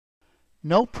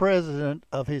No president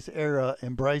of his era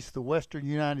embraced the Western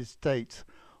United States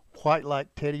quite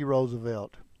like Teddy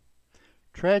Roosevelt.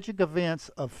 Tragic events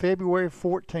of February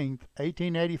 14,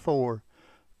 1884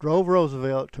 drove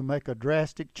Roosevelt to make a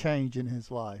drastic change in his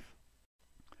life.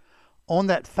 On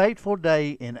that fateful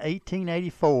day in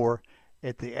 1884,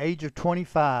 at the age of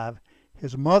 25,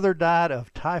 his mother died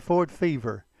of typhoid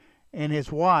fever, and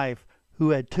his wife, who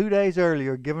had 2 days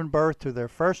earlier given birth to their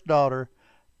first daughter,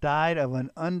 died of an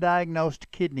undiagnosed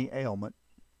kidney ailment.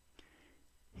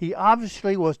 He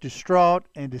obviously was distraught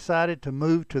and decided to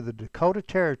move to the Dakota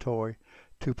Territory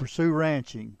to pursue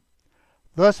ranching.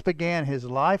 Thus began his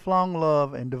lifelong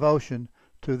love and devotion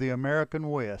to the American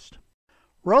West.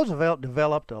 Roosevelt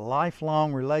developed a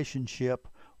lifelong relationship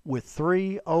with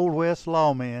 3 Old West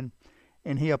lawmen,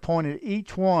 and he appointed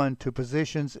each one to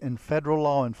positions in federal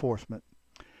law enforcement.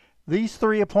 These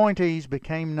 3 appointees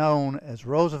became known as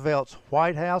Roosevelt's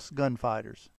White House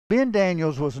Gunfighters. Ben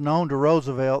Daniels was known to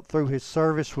Roosevelt through his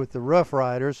service with the Rough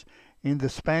Riders in the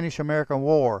Spanish-American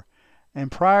War,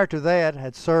 and prior to that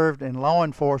had served in law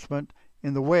enforcement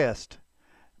in the West.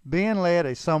 Ben led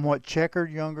a somewhat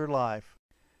checkered younger life.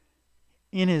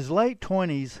 In his late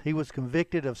 20s, he was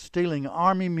convicted of stealing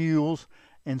army mules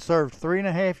and served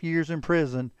 3.5 years in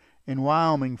prison in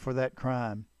Wyoming for that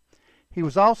crime. He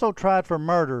was also tried for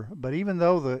murder, but even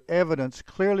though the evidence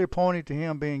clearly pointed to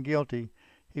him being guilty,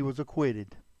 he was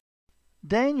acquitted.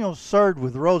 Daniels served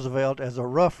with Roosevelt as a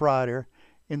Rough Rider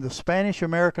in the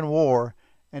Spanish-American War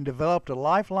and developed a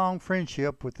lifelong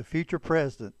friendship with the future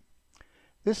president.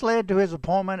 This led to his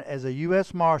appointment as a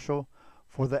U.S. Marshal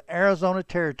for the Arizona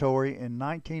Territory in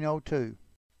 1902.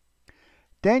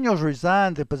 Daniels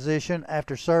resigned the position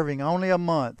after serving only a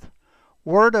month.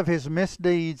 Word of his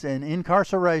misdeeds and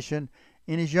incarceration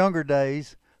in his younger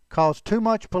days caused too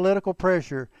much political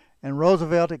pressure, and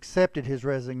Roosevelt accepted his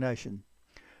resignation.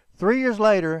 3 years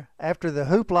later, after the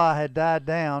hoopla had died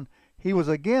down, he was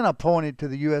again appointed to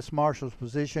the U.S. Marshal's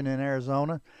position in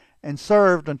Arizona and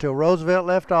served until Roosevelt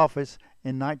left office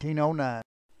in 1909.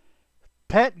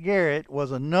 Pat Garrett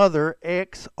was another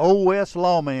ex-Old West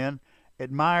lawman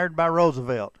admired by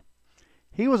Roosevelt.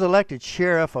 He was elected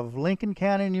sheriff of Lincoln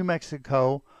County, New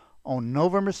Mexico on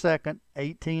November 2,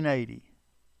 1880.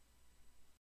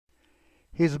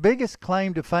 His biggest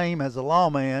claim to fame as a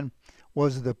lawman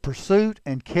was the pursuit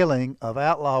and killing of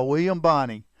outlaw William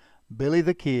Bonney, Billy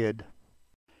the Kid.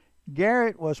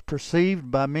 Garrett was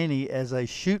perceived by many as a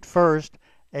shoot first,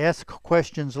 ask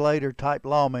questions later type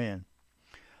lawman.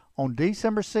 On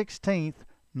December 16,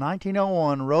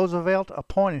 1901, Roosevelt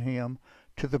appointed him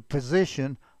to the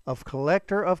position of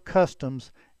Collector of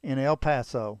Customs in El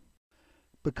Paso.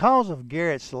 Because of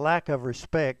Garrett's lack of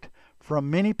respect from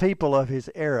many people of his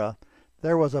era,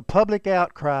 there was a public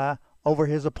outcry over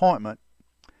his appointment.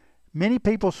 Many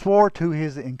people swore to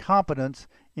his incompetence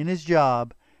in his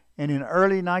job, and in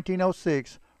early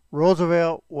 1906,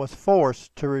 Roosevelt was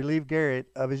forced to relieve Garrett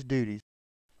of his duties.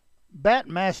 Bat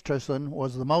Masterson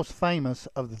was the most famous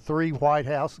of the 3 White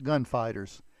House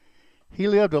gunfighters. He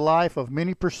lived a life of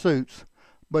many pursuits,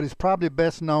 but is probably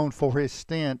best known for his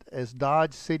stint as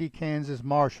Dodge City, Kansas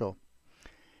Marshal.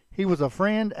 He was a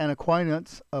friend and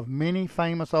acquaintance of many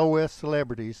famous Old West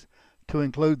celebrities, to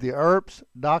include the Earps,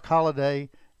 Doc Holliday,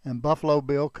 and Buffalo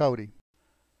Bill Cody.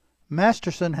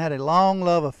 Masterson had a long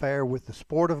love affair with the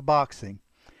sport of boxing.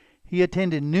 He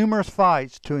attended numerous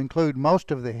fights, to include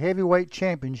most of the heavyweight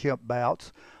championship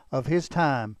bouts of his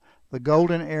time, the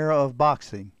golden era of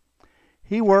boxing.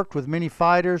 He worked with many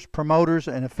fighters, promoters,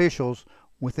 and officials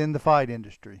within the fight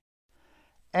industry.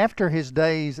 After his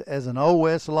days as an Old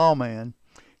West lawman,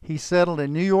 he settled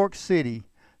in New York City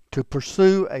to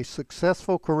pursue a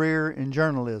successful career in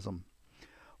journalism.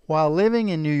 While living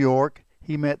in New York,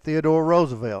 he met Theodore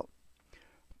Roosevelt.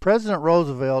 President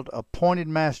Roosevelt appointed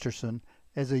Masterson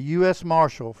as a U.S.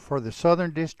 Marshal for the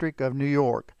Southern District of New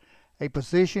York, a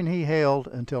position he held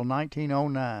until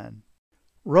 1909.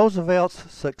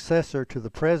 Roosevelt's successor to the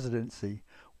presidency,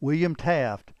 William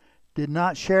Taft, did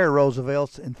not share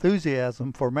Roosevelt's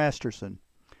enthusiasm for Masterson.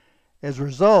 As a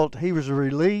result, he was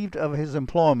relieved of his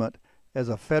employment as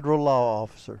a federal law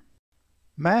officer.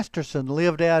 Masterson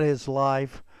lived out his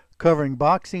life covering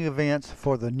boxing events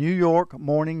for the New York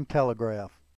Morning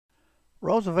Telegraph.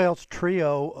 Roosevelt's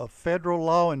trio of federal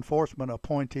law enforcement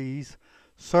appointees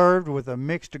served with a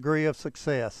mixed degree of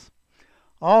success.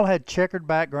 All had checkered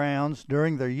backgrounds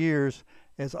during their years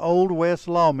as Old West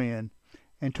lawmen,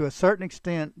 and to a certain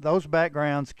extent those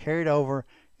backgrounds carried over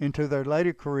into their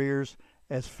later careers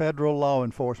as federal law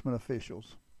enforcement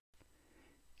officials.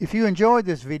 If you enjoyed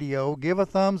this video, give a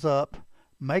thumbs up,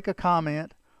 make a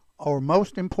comment, or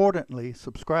most importantly,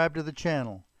 subscribe to the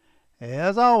channel.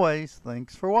 As always,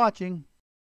 thanks for watching.